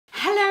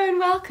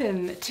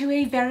welcome to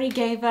a very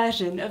gay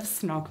version of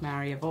Snog,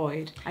 Marry,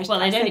 Avoid. Well,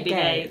 they'd only be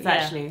gay, it's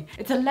actually.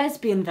 It's a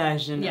lesbian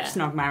version of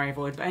Snog, Marry,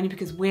 Avoid, but only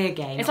because we're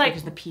gay, not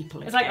because the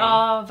people are It's like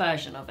our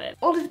version of it.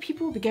 All of the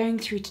people will be going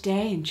through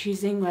today and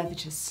choosing whether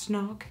to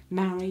snog,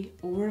 marry,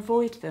 or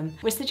avoid them.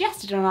 We're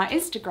suggested on our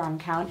Instagram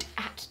account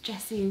at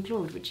Jessie and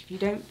Claud, which if you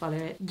don't follow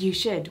it, you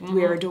should.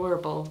 We're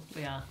adorable.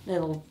 We are.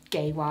 Little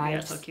gay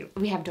wives. Yeah, so cute.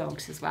 We have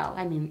dogs as well.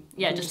 I mean,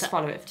 yeah, just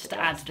follow it. Just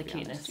to add to the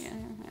cuteness. Yeah.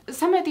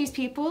 Some of these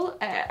people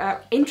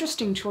are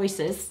interesting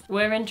choices.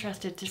 We're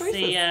interested to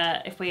see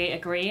if we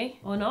agree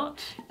or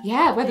not.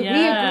 Yeah, whether we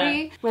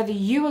agree, whether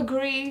you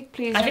agree.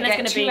 Please don't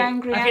get too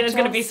angry. I think there's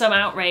going to be some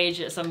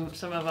outrage at some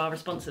of our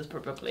responses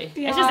probably.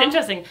 Yeah. It's just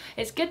interesting.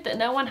 It's good that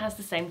no one has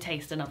the same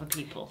taste in other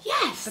people.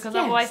 Yes. Because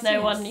otherwise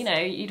no one, you know,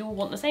 you'd all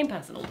want the same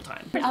person all the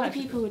time. Other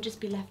people would just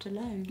be left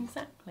alone.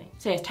 Exactly.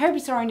 So yes, terribly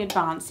sorry in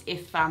advance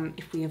if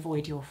we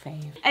avoid your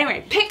fave.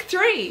 Anyway, pick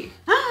 3.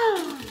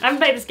 I haven't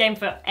played this game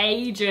for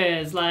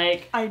ages.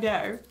 Like, I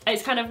know.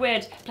 It's kind of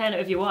weird playing it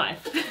with your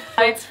wife.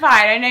 Oh, it's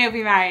fine. I know you'll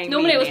be marrying me.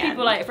 Normally it was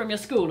people like from your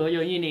school or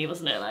your uni,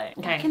 wasn't it? Like,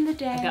 okay. Back in the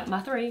day. I got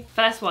my 3.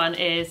 First one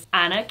is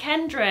Anna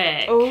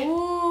Kendrick.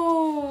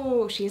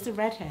 Oh, she's a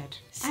redhead.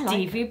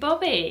 Stevie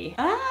Bobby.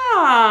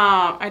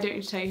 Ah, I don't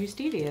need to tell you who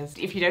Stevie is.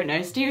 If you don't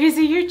know, Stevie's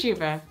a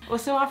YouTuber.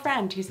 Also our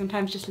friend who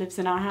sometimes just lives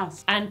in our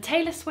house. And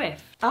Taylor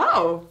Swift.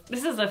 Oh.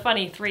 This is a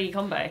funny 3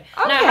 combo. Okay.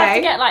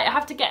 No, I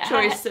have to get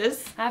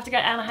choices. I have to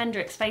get Anna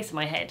Kendrick's face in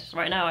my head.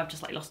 Right now I've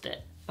just like lost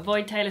it.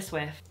 Avoid Taylor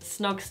Swift,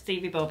 snog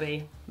Stevie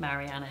Bobby,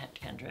 marry Anna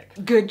Kendrick.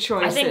 Good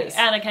choices. I think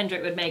Anna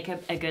Kendrick would make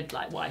a good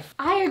like wife.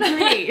 I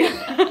agree.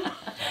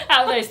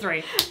 Out of those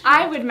 3.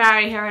 I would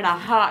marry her in a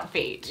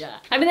heartbeat. Yeah.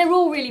 I mean, they're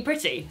all really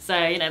pretty,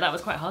 so, you know, that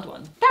was quite a hard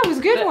one. That was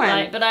a good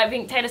one. But I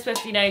think Taylor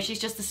Swift, you know, she's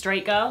just a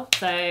straight girl,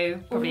 so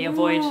probably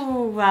avoid.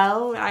 Oh,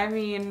 well, I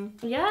mean...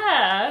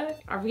 Yeah.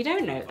 We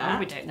don't know that. Oh,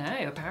 we don't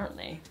know,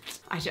 apparently.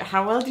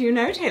 How well do you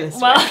know Taylor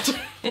Swift?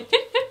 Well,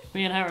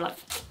 me and her are like...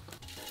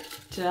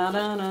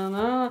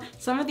 Da-da-da-da.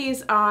 Some of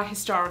these are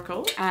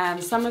historical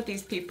and some of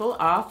these people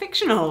are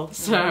fictional.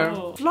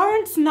 So,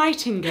 Florence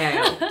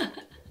Nightingale.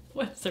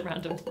 What's so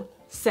random?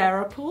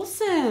 Sarah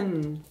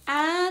Paulson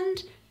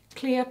and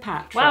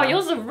Cleopatra. Wow,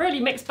 yours are a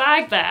really mixed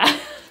bag there.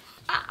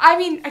 I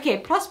mean, okay,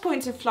 plus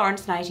points of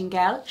Florence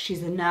Nightingale.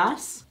 She's a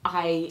nurse.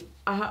 I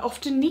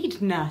often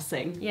need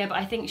nursing. Yeah, but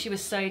I think she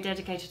was so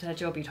dedicated to her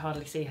job you'd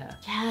hardly see her.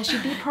 Yeah,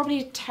 she'd be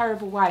probably a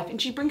terrible wife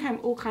and she'd bring home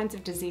all kinds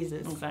of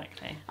diseases.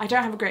 Exactly. I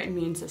don't have a great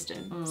immune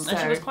system. So. And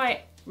she was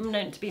quite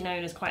known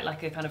as quite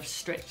like a kind of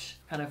strict,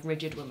 kind of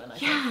rigid woman, I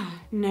think.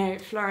 No,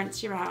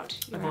 Florence, you're out.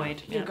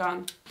 Avoid. You're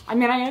gone. I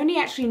mean, I only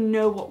actually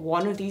know what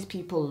one of these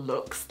people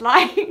looks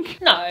like.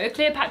 No,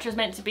 Cleopatra's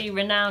meant to be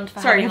renowned for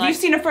Sorry, having, have you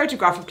seen a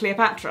photograph of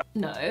Cleopatra?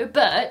 No,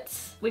 but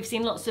we've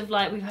seen lots of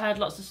we've heard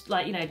lots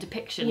of you know,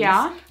 depictions.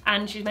 Yeah.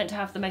 And she's meant to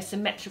have the most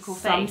symmetrical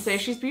face. Some say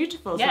she's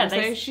beautiful, yeah, some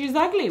say she's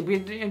ugly,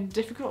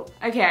 difficult.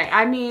 Okay,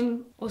 I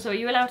mean... Also, are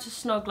you allowed to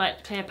snog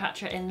like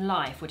Cleopatra in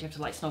life? Or do you have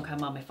to like snog her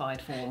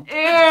mummified form?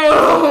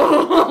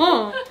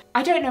 Ew!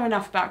 I don't know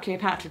enough about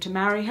Cleopatra to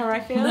marry her,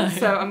 I feel,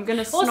 so I'm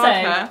gonna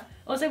snog her.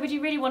 Also, would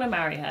you really want to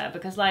marry her?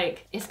 Because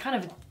like, it's kind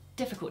of a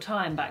difficult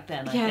time back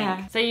then, I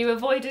think. So you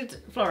avoided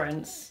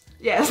Florence.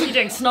 Yes. You're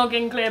doing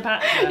snogging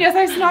Cleopatra. Yes,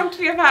 I snogged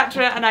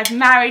Cleopatra and I've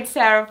married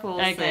Sarah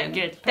Paulson. Okay,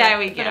 good. There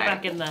we go. Put it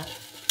back in there.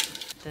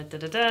 Da, da,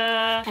 da,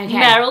 da. Okay.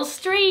 Meryl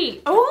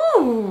Streep.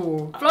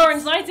 Ooh.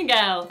 Florence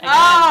Nightingale. Again.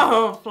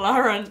 Oh,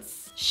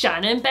 Florence.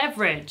 Shannon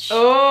Beveridge.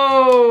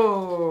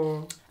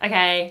 Oh.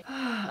 Okay.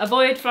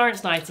 Avoid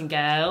Florence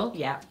Nightingale.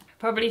 Yeah.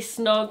 Probably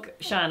snog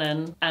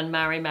Shannon and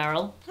marry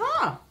Meryl.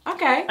 Oh,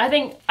 okay. I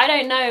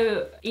don't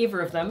know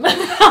either of them.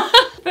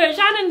 But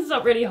Shannon's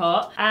not really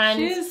hot. And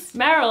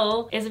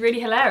Meryl is really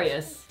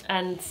hilarious.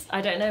 And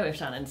I don't know if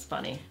Shannon's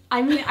funny.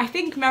 I mean, I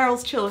think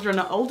Meryl's children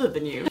are older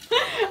than you.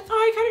 Oh,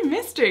 I kind of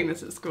miss doing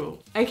this at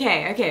school.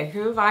 Okay,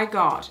 who have I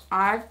got?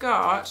 I've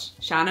got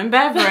Shannon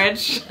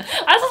Beveridge. That's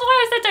why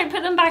I said don't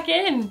put them back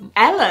in.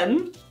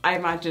 Ellen, I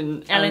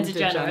imagine. Ellen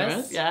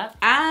DeGeneres, yeah.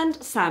 And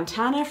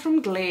Santana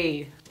from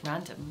Glee.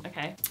 Random,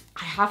 okay.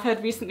 I have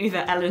heard recently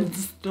that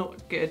Ellen's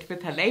not good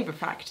with her labour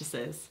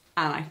practices,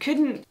 and I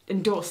couldn't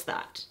endorse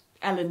that.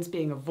 Ellen's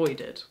being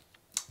avoided.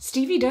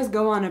 Stevie does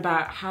go on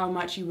about how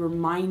much you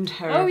remind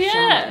her of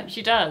Shannon.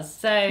 She does.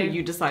 So who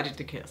you decided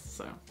to kiss,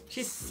 so.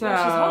 She's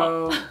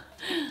hot.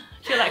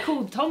 She's like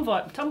cool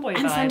tomboy and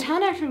vibe.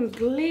 Santana from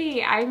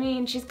Glee, I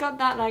mean, she's got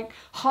that like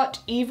hot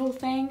evil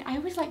thing. I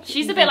always like.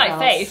 She's a bit like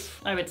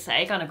Faith, I would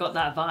say. Kind of got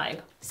that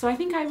vibe. So I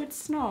think I would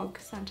snog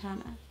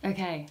Santana.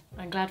 Okay,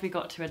 I'm glad we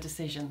got to a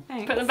decision.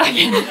 Thanks. Put them back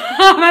in.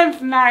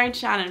 I've married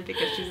Shannon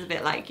because she's a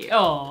bit like you.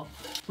 Oh,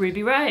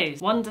 Ruby Rose,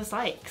 Wanda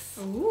Sykes,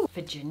 Ooh.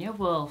 Virginia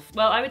Woolf.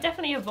 Well, I would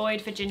definitely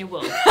avoid Virginia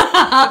Woolf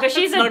because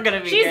she's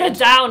a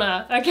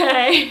downer.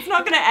 Okay, it's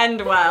not gonna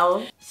end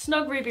well.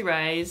 Snog Ruby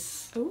Rose.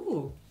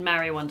 Ooh.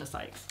 Marry Wanda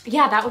Sykes.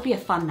 Yeah, that would be a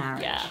fun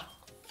marriage. Yeah.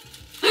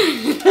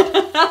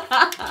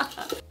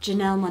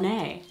 Janelle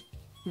Monáe.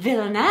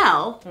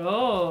 Villanelle.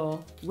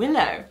 Oh.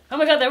 Willow. Oh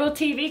my god, they're all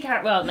TV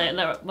characters. Well,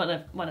 no, one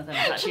of them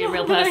is actually a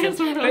real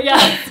person. But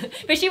yeah,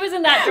 but she was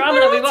in that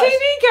drama that we watched.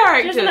 TV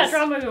characters. She was in that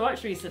drama we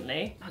watched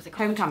recently. What was it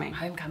called? Homecoming.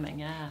 Homecoming,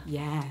 yeah.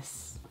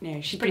 Yes. No,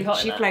 she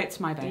floats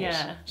my boat.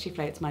 Yeah. She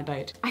floats my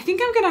boat. I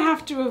think I'm gonna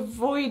have to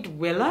avoid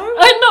Willow.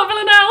 I'm not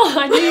Villanelle.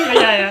 I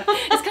knew. Yeah.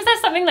 It's because there's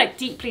something like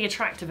deeply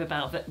attractive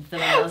about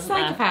Villanelle, isn't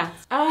there? Psychopaths.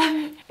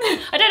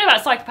 I don't know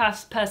about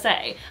psychopaths per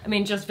se. I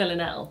mean, just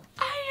Villanelle.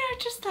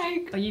 Just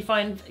like... Or you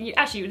find...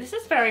 actually, this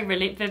is very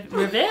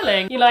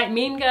revealing. You like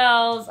Mean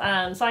Girls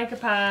and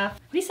Psychopath.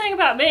 What are you saying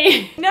about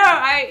me?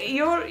 No,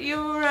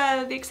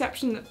 you're the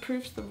exception that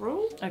proves the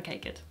rule. Okay,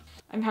 good.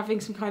 I'm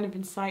having some kind of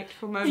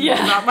insightful moment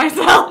about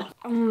myself.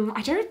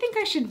 I don't think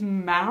I should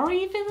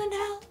marry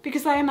Villanelle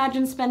because I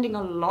imagine spending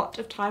a lot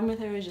of time with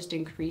her is just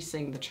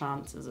increasing the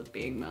chances of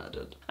being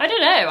murdered. I don't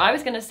know. I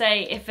was going to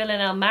say if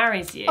Villanelle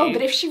marries you. Oh,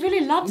 but if she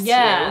really loves you,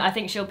 I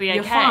think she'll be okay.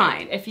 You're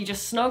fine. If you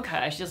just snog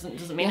her, she doesn't mean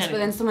anything. Yes, but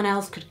then someone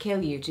else could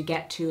kill you to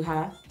get to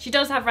her. She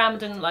does have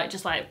random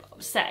just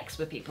sex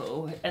with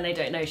people, and they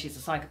don't know she's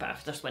a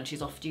psychopath just when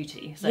she's off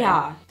duty. So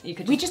yeah, you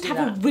could. We just have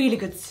a really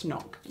good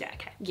snog. Yeah.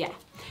 Okay. Yeah,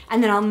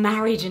 and then I'll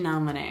marry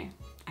Janelle Monáe.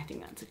 I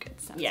think that's a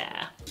good sense.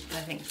 Yeah,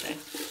 I think so.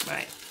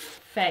 Right,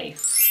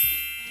 Faith.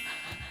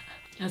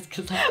 That's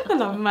because the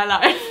love of my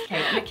life.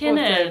 Kate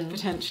McKinnon. Also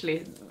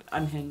potentially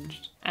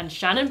unhinged. And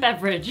Shannon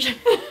Beveridge.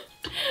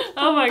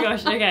 Oh my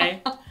gosh.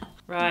 Okay.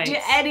 Right. Do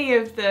any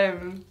of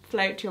them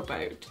float your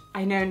boat?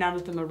 I know none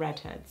of them are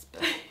redheads,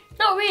 but...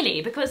 Not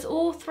really, because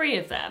all three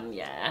of them,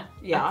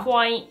 are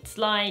quite,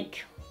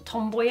 like,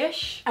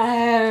 tomboyish.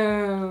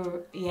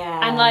 Oh,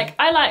 yeah. And, like,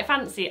 I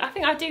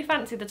think I do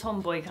fancy the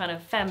tomboy, kind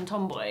of femme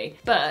tomboy,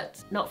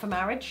 but not for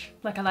marriage.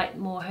 Like, I like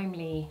more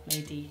homely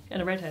lady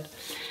and a redhead.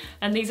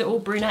 And these are all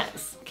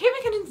brunettes. Kate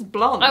McKinnon's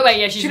blonde. Oh wait,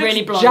 yeah, she's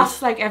really blonde.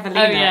 Just like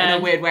Evelina in a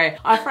weird way.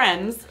 Our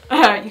friends,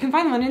 you can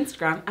find them on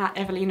Instagram at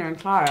Evelina and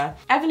Clara.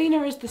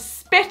 Evelina is the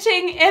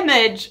spitting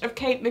image of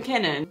Kate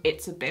McKinnon.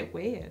 It's a bit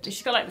weird.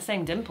 She's got like the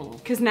same dimple.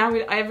 Because now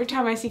every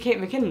time I see Kate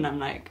McKinnon, I'm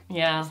like,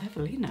 yeah. What's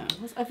Evelina?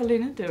 What's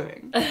Evelina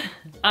doing?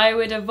 I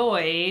would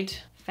avoid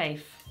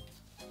Faith.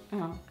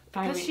 Oh.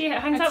 Because she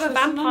hangs out with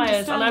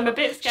vampires and I'm a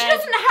bit scared. She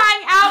doesn't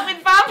hang out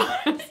with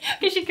vampires!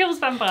 Because she kills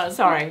vampires.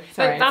 Sorry.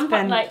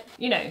 But like,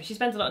 you know, she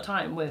spends a lot of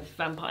time with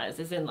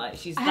vampires, as in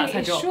like, that's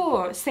her job.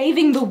 Sure,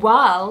 saving the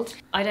world.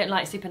 I don't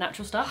like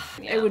supernatural stuff.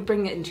 Yeah. It would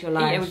bring it into your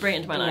life. Yeah, it would bring it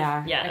into my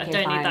life. Yeah, okay, I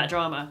don't need that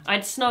drama.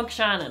 I'd snog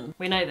Shannon.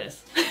 We know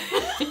this.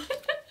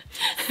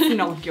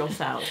 Snog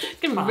yourself.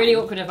 It's going to be really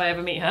awkward if I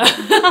ever meet her.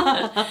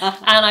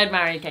 And I'd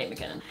marry Kate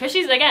McKinnon. Because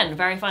she's, again,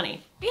 very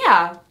funny.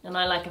 Yeah. And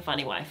I like a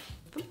funny wife.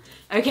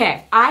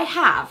 Okay, I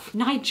have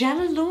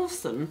Nigella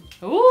Lawson.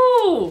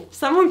 Ooh!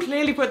 Someone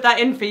clearly put that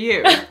in for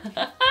you.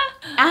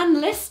 Anne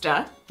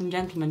Lister from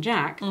Gentleman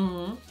Jack.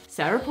 Mm-hmm.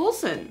 Sarah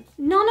Paulson.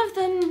 None of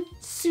them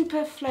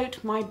super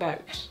float my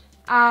boat.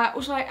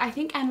 Also, I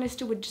think Anne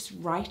Lister would just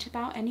write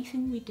about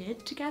anything we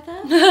did together.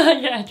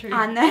 Yeah, true.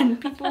 And then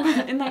people,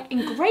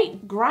 in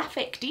great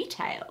graphic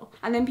detail.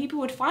 And then people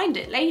would find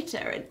it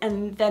later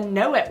and then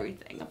know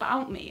everything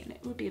about me, and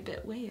it would be a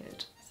bit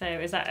weird. So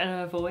is that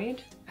an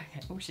avoid? Okay.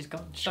 Oh, she's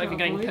gone. She's not even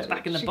going to put it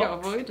back in the box. She got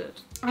avoided.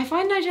 I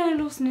find Nigella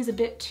Lawson is a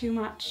bit too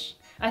much.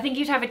 I think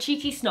you'd have a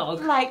cheeky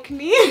snog. Like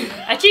me.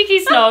 A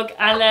cheeky snog,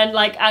 and then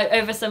like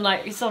over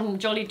some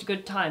jolly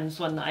good times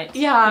one night.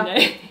 Yeah.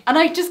 You know? And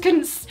I just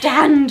couldn't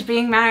stand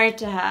being married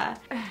to her.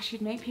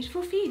 She'd make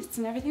beautiful feasts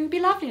and everything would be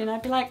lovely, and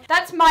I'd be like,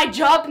 that's my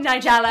job,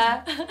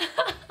 Nigella.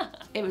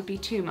 It would be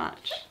too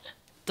much.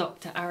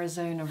 Dr.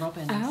 Arizona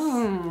Robbins.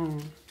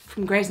 Oh.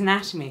 From Grey's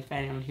Anatomy, for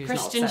anyone who's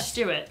Kristen not obsessed.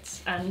 Stewart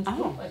and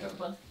I dropped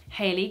one.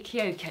 Hayley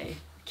Kiyoko.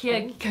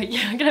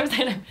 Yeah, I'm gonna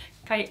say them.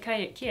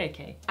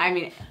 Kiyoko. I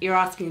mean, you're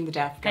asking the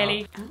deaf girl.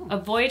 Hayley,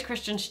 avoid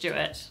Kristen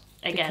Stewart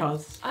again.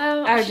 Because?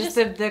 Just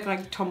the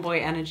like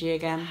tomboy energy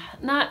again.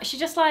 Nah, she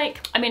just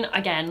like, I mean,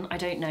 again, I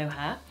don't know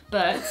her,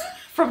 but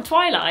from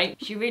Twilight,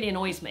 she really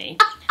annoys me.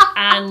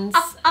 And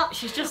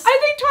she's just... I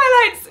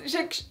think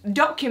Twilight's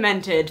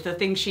documented the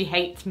things she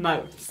hates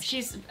most.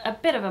 She's a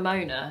bit of a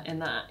moaner in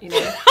that, you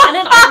know. And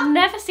then I've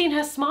never seen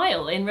her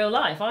smile in real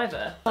life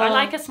either. I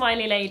like a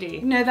smiley lady.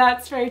 No,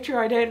 that's very true.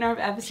 I don't know if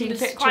I've ever seen a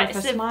picture of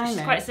her smiling.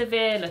 She's quite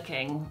severe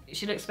looking.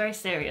 She looks very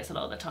serious a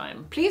lot of the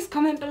time. Please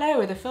comment below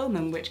with a film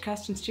in which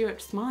Kristen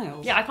Stewart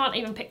smiles. Yeah, I can't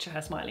even picture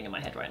her smiling in my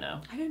head right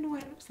now. I don't know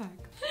what it looks like.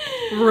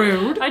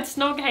 Rude. I'd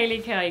snog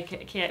Hayley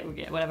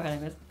Kiyoko, whatever her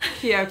name is.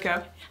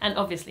 Kyoko. And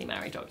obviously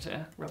marry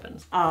Dr.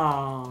 Robbins.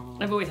 Oh.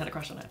 I've always had a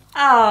crush on her.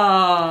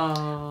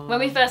 Oh. When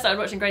we first started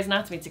watching Grey's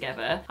Anatomy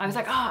together, I was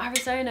like, oh,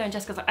 Arizona, and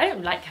Jessica's like, I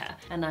don't like her.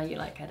 And now you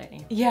like her, don't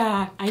you?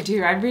 Yeah, I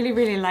do. I really,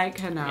 really like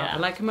her now. Yeah. I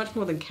like her much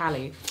more than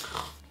Callie.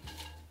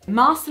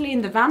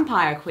 Marceline the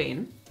Vampire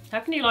Queen. How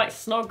can you like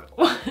snog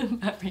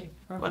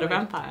What a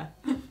vampire.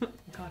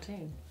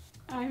 Cartoon.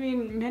 I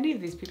mean, many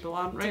of these people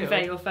aren't real. To be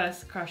fair, your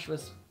first crush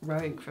was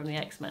Rogue from the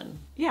X-Men.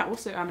 Yeah,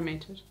 also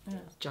animated. Yeah.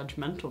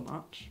 Judgmental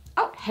much.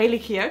 Oh, Hayley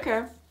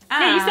Kiyoko.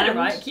 Yeah, you said it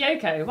right,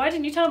 Kyoko. Why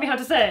didn't you tell me how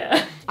to say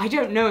it? I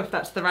don't know if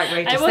that's the right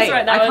way to It say was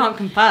right. it. I can't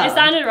confirm. It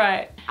sounded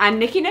right. And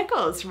Nikki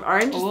Nichols from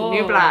Orange is the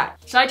New Black.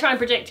 Shall I try and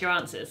predict your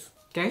answers?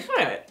 Go for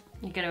it.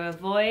 You're going to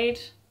avoid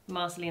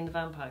Marceline the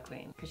Vampire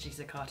Queen because she's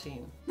a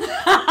cartoon.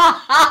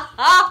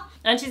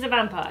 And she's a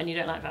vampire and you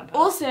don't like vampires.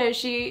 Also,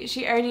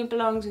 she only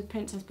belongs with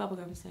Princess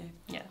Bubblegum, so...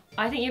 Yeah.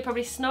 I think you'd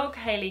probably snog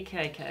Hayley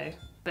Kyoko,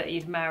 but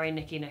you'd marry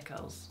Nikki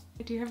Nichols.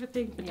 Do you have a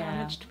thing for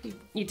damaged people?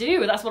 You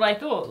do, that's what I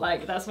thought.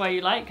 Like, that's why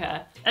you like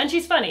her. And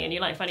she's funny and you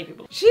like funny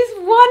people. She's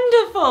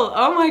wonderful!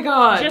 Oh my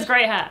god. She has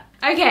great hair.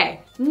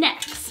 Okay,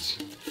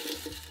 next.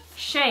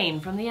 Shane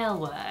from the L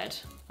Word.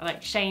 I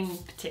like Shane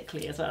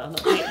particularly as well,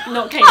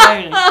 not Kate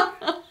Ronan.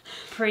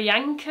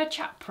 Priyanka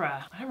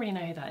Chopra. I don't really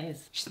know who that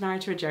is. She's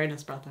married to a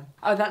Jonas brother.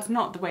 Oh, that's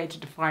not the way to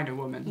define a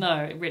woman. No,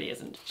 it really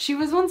isn't. She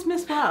was once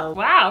Miss World.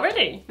 Wow,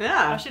 really?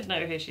 Yeah. I should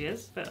know who she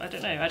is, but I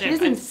don't know.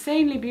 She's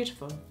insanely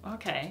beautiful.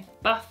 Okay.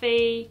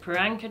 Buffy,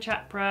 Priyanka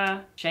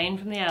Chopra, Shane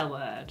from the L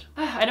Word.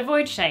 I'd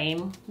avoid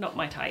Shane, not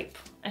my type.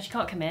 And she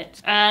can't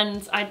commit.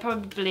 And I'd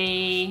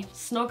probably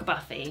snog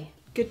Buffy.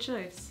 Good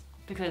choice.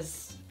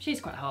 Because she's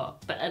quite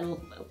hot, but a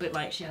little bit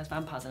like she has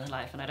vampires in her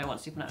life and I don't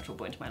want a supernatural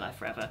boy into my life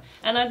forever.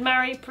 And I'd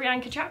marry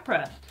Priyanka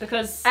Chopra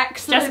because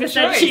Jessica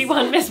said she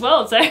won Miss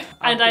World, so...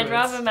 And I'd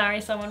rather marry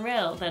someone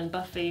real than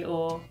Buffy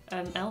or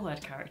an L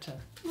Word character.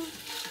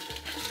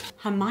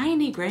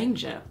 Hermione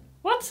Granger.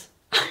 What?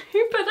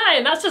 Who put that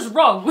in? That's just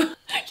wrong.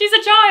 She's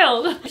a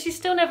child. She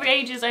still never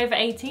ages over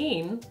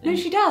 18. No,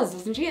 she does,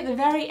 doesn't she? At the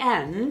very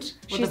end,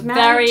 Well, she's the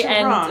married very to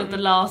end Ron, of the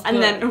last and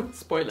book. then, oh,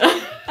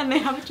 spoiler, and they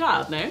have a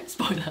child, no?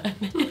 Spoiler.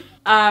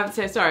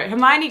 So sorry,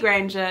 Hermione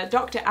Granger,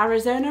 Dr.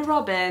 Arizona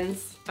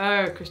Robbins.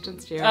 Oh, Kristen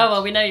Stewart. Oh,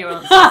 well, we know your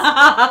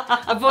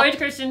answers. Avoid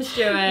Kristen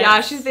Stewart.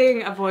 Yeah, she's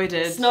being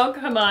avoided. Snog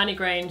Hermione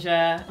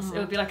Granger. It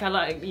would be like a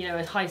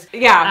high school.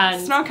 Yeah,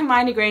 and snog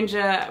Hermione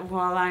Granger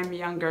while I'm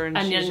younger and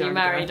she's then younger. you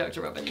marry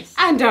Dr. Robbins.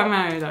 And don't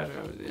marry Dr.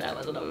 Robbins. That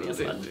was an obvious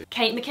one.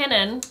 Kate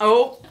McKinnon.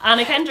 Oh.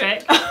 Anna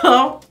Kendrick.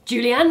 Oh.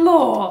 Julianne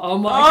Moore. Oh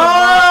my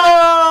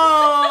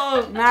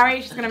god.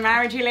 Oh! She's gonna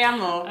marry Julianne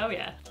Moore. Oh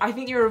yeah. I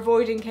think you're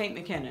avoiding Kate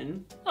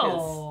McKinnon.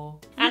 Oh.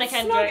 Anna Snog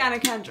Kendrick. Anna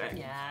Kendrick.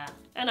 Yeah.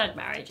 And I'd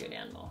marry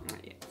Julianne Moore.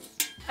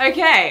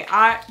 Okay,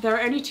 there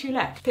are only two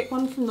left. Pick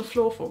one from the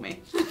floor for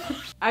me.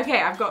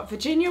 Okay, I've got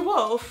Virginia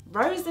Woolf,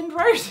 Rose and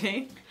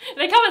Rosie.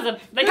 They come as one.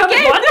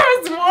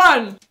 There is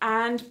one.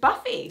 And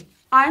Buffy.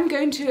 I'm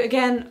going to,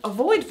 again,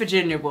 avoid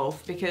Virginia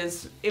Woolf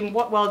because in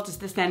what world does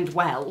this end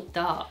well?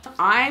 Dark.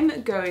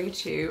 I'm going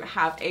to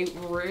have a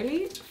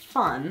really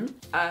fun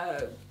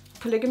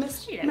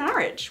polygamous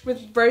marriage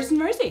with Rose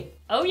and Rosie.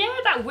 Oh yeah,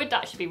 that would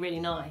actually be really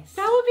nice.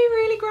 That would be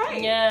really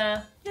great.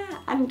 Yeah. Yeah,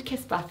 and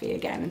kiss Buffy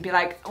again and be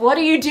like, what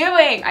are you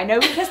doing? I know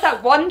we kissed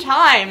that one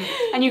time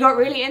and you got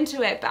really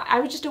into it, but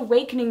I was just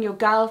awakening your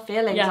girl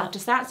feelings after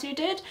Satsu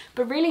did,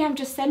 but really I'm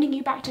just sending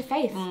you back to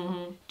faith.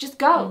 Just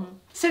go.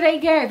 So there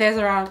you go, those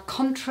are our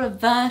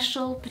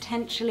controversial,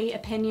 potentially,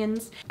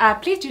 opinions.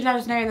 Please do let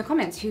us know in the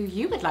comments who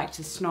you would like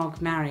to snog,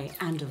 marry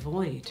and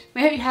avoid.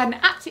 We hope you had an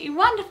absolutely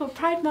wonderful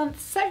Pride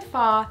Month so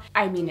far.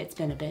 I mean, it's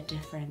been a bit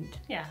different.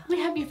 Yeah. We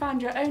hope you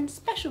found your own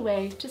special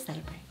way to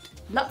celebrate.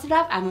 Lots of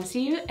love and we'll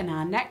see you in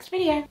our next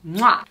video.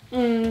 Mwah!